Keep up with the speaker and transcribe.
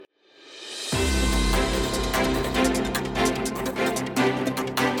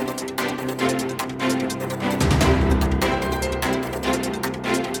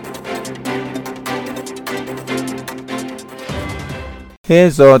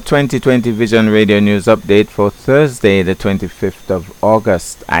Here's our 2020 Vision Radio News update for Thursday, the 25th of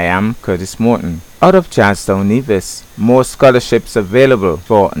August. I am Curtis Morton. Out of Charlestown, Nevis, more scholarships available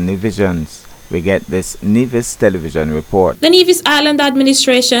for Nevisions. We get this Nevis television report. The Nevis Island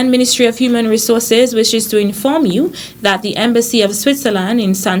Administration, Ministry of Human Resources, wishes to inform you that the Embassy of Switzerland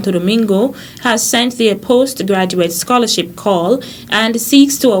in Santo Domingo has sent their postgraduate scholarship call and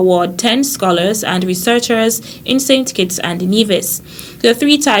seeks to award 10 scholars and researchers in St. Kitts and Nevis. The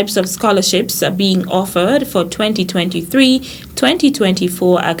three types of scholarships are being offered for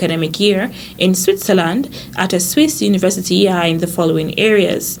 2023-2024 academic year in Switzerland at a Swiss university are in the following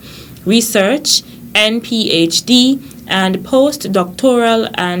areas: research, NPhD, and postdoctoral,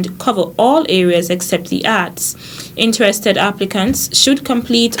 and cover all areas except the arts. Interested applicants should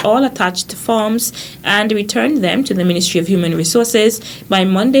complete all attached forms and return them to the Ministry of Human Resources by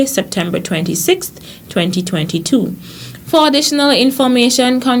Monday, September 26th, 2022. For additional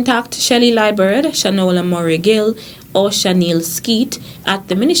information, contact Shelley Liebert, Shanola Murray-Gill, or Shanil Skeet at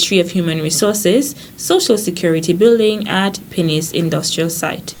the Ministry of Human Resources, Social Security Building at Penny's Industrial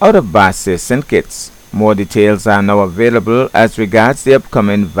Site. Out of Basse, St. Kitts, more details are now available as regards the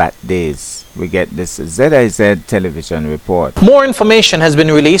upcoming VAT days. We get this ZIZ television report. More information has been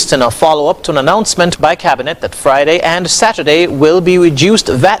released in a follow-up to an announcement by Cabinet that Friday and Saturday will be reduced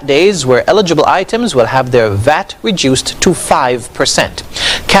VAT days where eligible items will have their VAT reduced to 5%.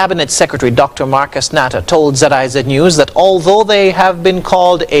 Cabinet Secretary Dr. Marcus Natta told ZIZ News that although they have been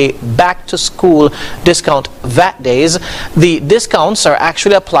called a back-to-school discount VAT days, the discounts are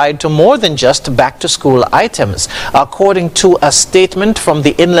actually applied to more than just back-to-school items. According to a statement from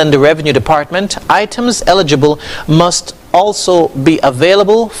the Inland Revenue Department, items eligible must also be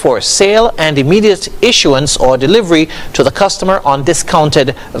available for sale and immediate issuance or delivery to the customer on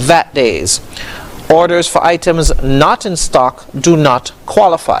discounted VAT days. Orders for items not in stock do not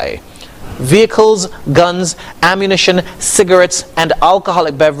qualify. Vehicles, guns, ammunition, cigarettes, and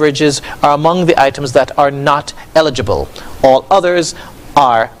alcoholic beverages are among the items that are not eligible. All others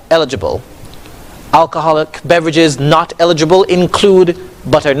are eligible. Alcoholic beverages not eligible include,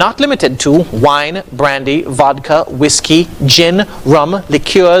 but are not limited to, wine, brandy, vodka, whiskey, gin, rum,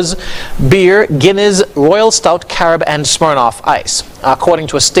 liqueurs, beer, Guinness, Royal Stout, Carib, and Smirnoff Ice. According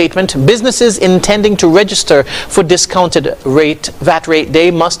to a statement, businesses intending to register for discounted VAT rate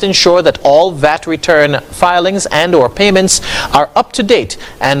day must ensure that all VAT return filings and or payments are up to date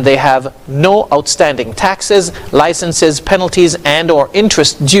and they have no outstanding taxes, licenses, penalties, and or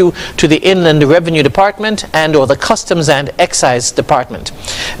interest due to the Inland Revenue Department and or the Customs and Excise Department.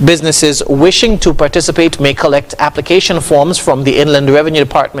 Businesses wishing to participate may collect application forms from the Inland Revenue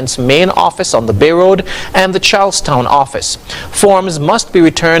Department's main office on the Bay Road and the Charlestown office. Forms must be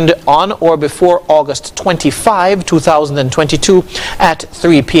returned on or before August 25, 2022 at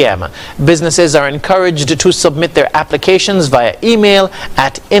 3 p.m. Businesses are encouraged to submit their applications via email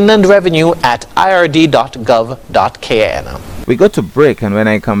at inlandrevenue@ird.gov.kn. We go to break, and when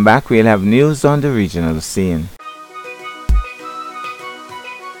I come back, we'll have news on the regional scene.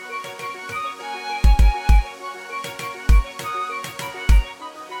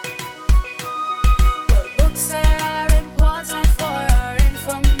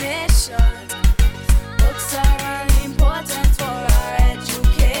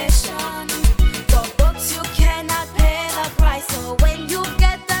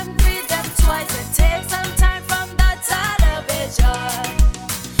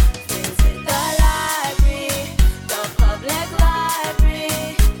 Visit the library.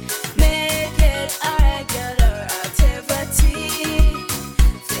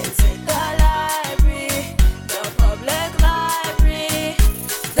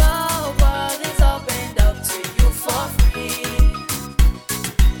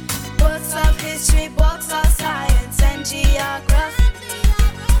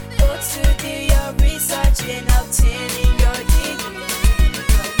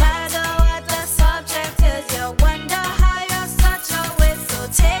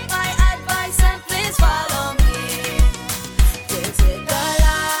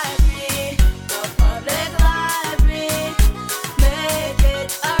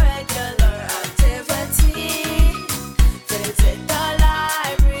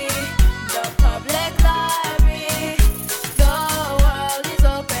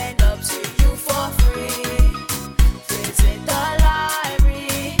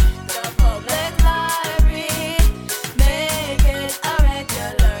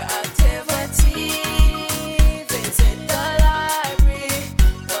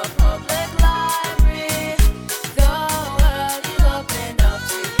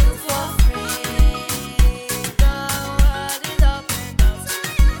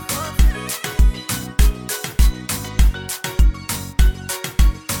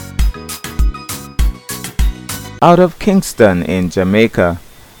 Out of Kingston in Jamaica,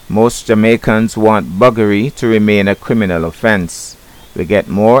 most Jamaicans want buggery to remain a criminal offense. We get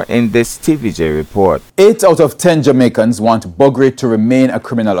more in this TVJ report. 8 out of 10 Jamaicans want buggery to remain a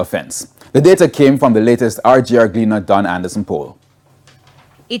criminal offense. The data came from the latest RGR Gleaner Don Anderson poll.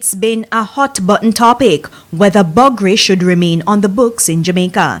 It's been a hot-button topic whether buggery should remain on the books in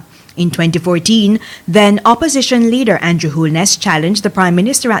Jamaica. In 2014, then opposition leader Andrew Holness challenged the Prime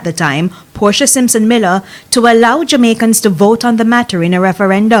Minister at the time, Portia Simpson Miller, to allow Jamaicans to vote on the matter in a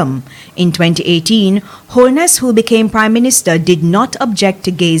referendum. In 2018, Holness, who became Prime Minister, did not object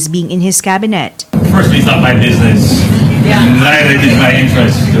to gays being in his cabinet. Firstly, it's not my business. Neither is my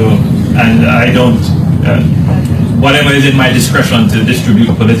interest to, and I don't, whatever is in my discretion to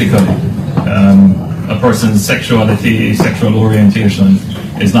distribute politically, a person's sexuality, sexual orientation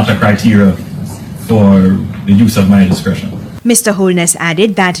is not a criteria for the use of my discretion. Mr. Holness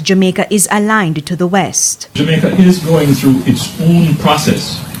added that Jamaica is aligned to the West. Jamaica is going through its own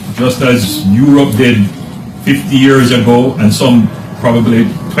process, just as Europe did 50 years ago and some probably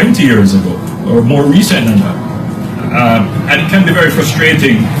 20 years ago, or more recent than that. And it can be very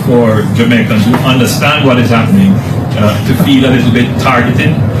frustrating for Jamaicans who understand what is happening to feel a little bit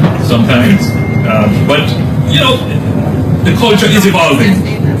targeted sometimes. But, you know, the culture is evolving.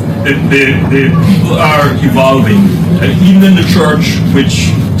 The people are evolving. Even in the church, which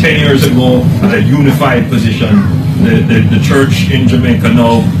 10 years ago had a unified position, the church in Jamaica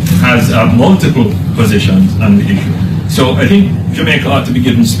now has multiple positions on the issue. So I think Jamaica ought to be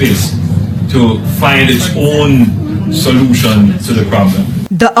given space to find its own solution to the problem.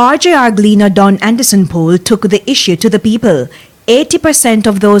 The RJR Gleaner Don Anderson poll took the issue to the people. 80%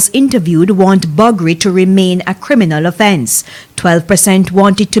 of those interviewed want buggery to remain a criminal offense. 12%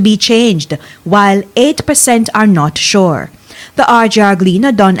 want it to be changed, while 8% are not sure. The RJR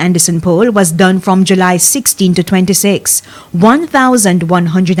Gleaner Don Anderson poll was done from July 16 to 26.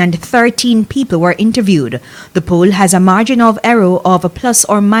 1,113 people were interviewed. The poll has a margin of error of plus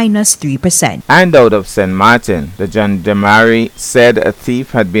or minus 3%. And out of St. Martin, the gendarmerie said a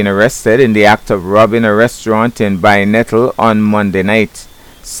thief had been arrested in the act of robbing a restaurant in Bainettle on Monday night.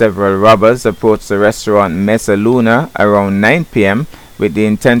 Several robbers approached the restaurant Mesa Luna around 9 p.m. with the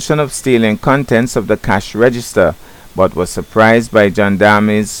intention of stealing contents of the cash register, but was surprised by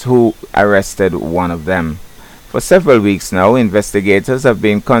gendarmes who arrested one of them. For several weeks now, investigators have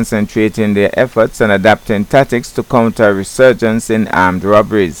been concentrating their efforts and adapting tactics to counter a resurgence in armed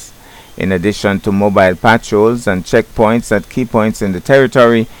robberies. In addition to mobile patrols and checkpoints at key points in the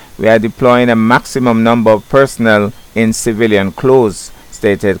territory, we are deploying a maximum number of personnel in civilian clothes,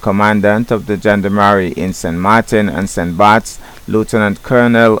 stated Commandant of the Gendarmerie in St. Martin and St. Bart's, Lieutenant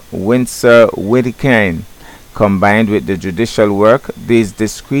Colonel Windsor Whittikane. Combined with the judicial work, these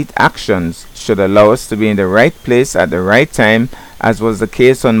discrete actions should allow us to be in the right place at the right time, as was the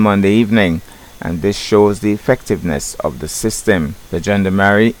case on Monday evening, and this shows the effectiveness of the system. The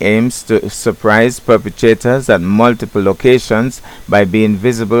Gendarmerie aims to surprise perpetrators at multiple locations by being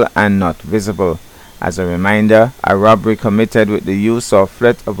visible and not visible. As a reminder, a robbery committed with the use or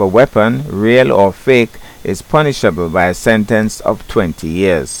threat of a weapon, real or fake, is punishable by a sentence of 20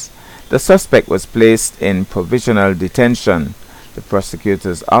 years. The suspect was placed in provisional detention. The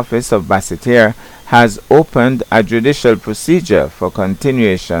prosecutor's office of Basseterre has opened a judicial procedure for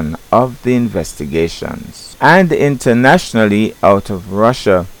continuation of the investigations. And internationally, out of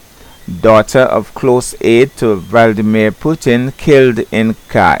Russia, daughter of close aide to Vladimir Putin killed in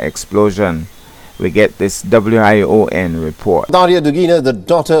car explosion. We get this WION report. Daria Dugina, the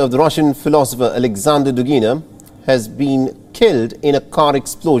daughter of the Russian philosopher Alexander Dugina, has been killed in a car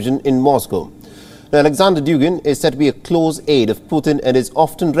explosion in Moscow. Now, Alexander Dugin is said to be a close aide of Putin and is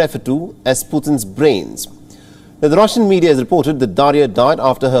often referred to as Putin's brains. Now, the Russian media has reported that Daria died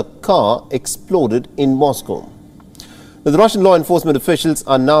after her car exploded in Moscow. Now, the Russian law enforcement officials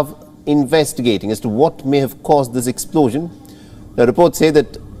are now investigating as to what may have caused this explosion. Now, reports say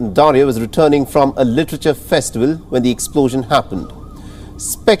that Daria was returning from a literature festival when the explosion happened.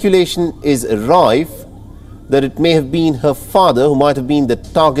 Speculation is rife that it may have been her father who might have been the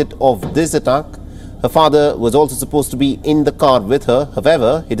target of this attack. Her father was also supposed to be in the car with her.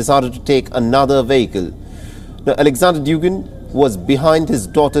 However, he decided to take another vehicle. Now, Alexander Dugin was behind his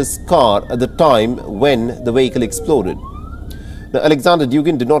daughter's car at the time when the vehicle exploded. Now, Alexander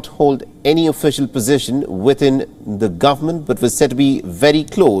Dugin did not hold any official position within the government, but was said to be very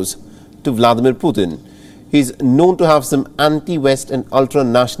close to Vladimir Putin. He is known to have some anti-West and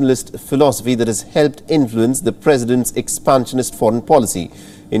ultra-nationalist philosophy that has helped influence the president's expansionist foreign policy,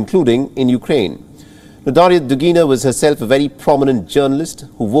 including in Ukraine. Daria Dugina was herself a very prominent journalist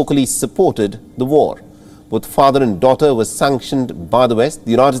who vocally supported the war. Both father and daughter were sanctioned by the West.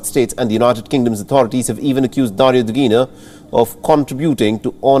 The United States and the United Kingdom's authorities have even accused Dario Dugina of contributing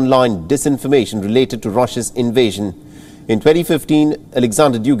to online disinformation related to Russia's invasion. In 2015,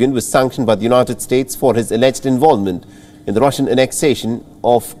 Alexander Dugin was sanctioned by the United States for his alleged involvement in the Russian annexation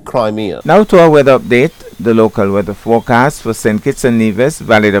of Crimea. Now to our weather update. The local weather forecast for St. Kitts and Nevis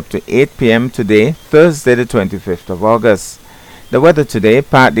valid up to 8 p.m. today, Thursday the 25th of August. The weather today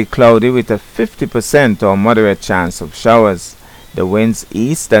partly cloudy with a 50% or moderate chance of showers. The winds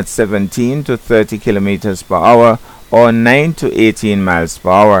east at 17 to 30 kilometers per hour or 9 to 18 miles per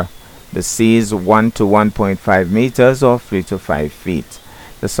hour. The seas 1 to 1.5 meters or 3 to 5 feet.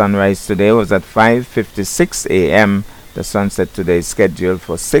 The sunrise today was at 5:56 a.m. The sunset today is scheduled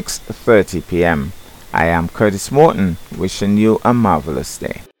for 6:30 p.m. I am Curtis Morton, wishing you a marvelous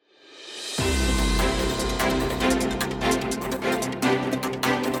day.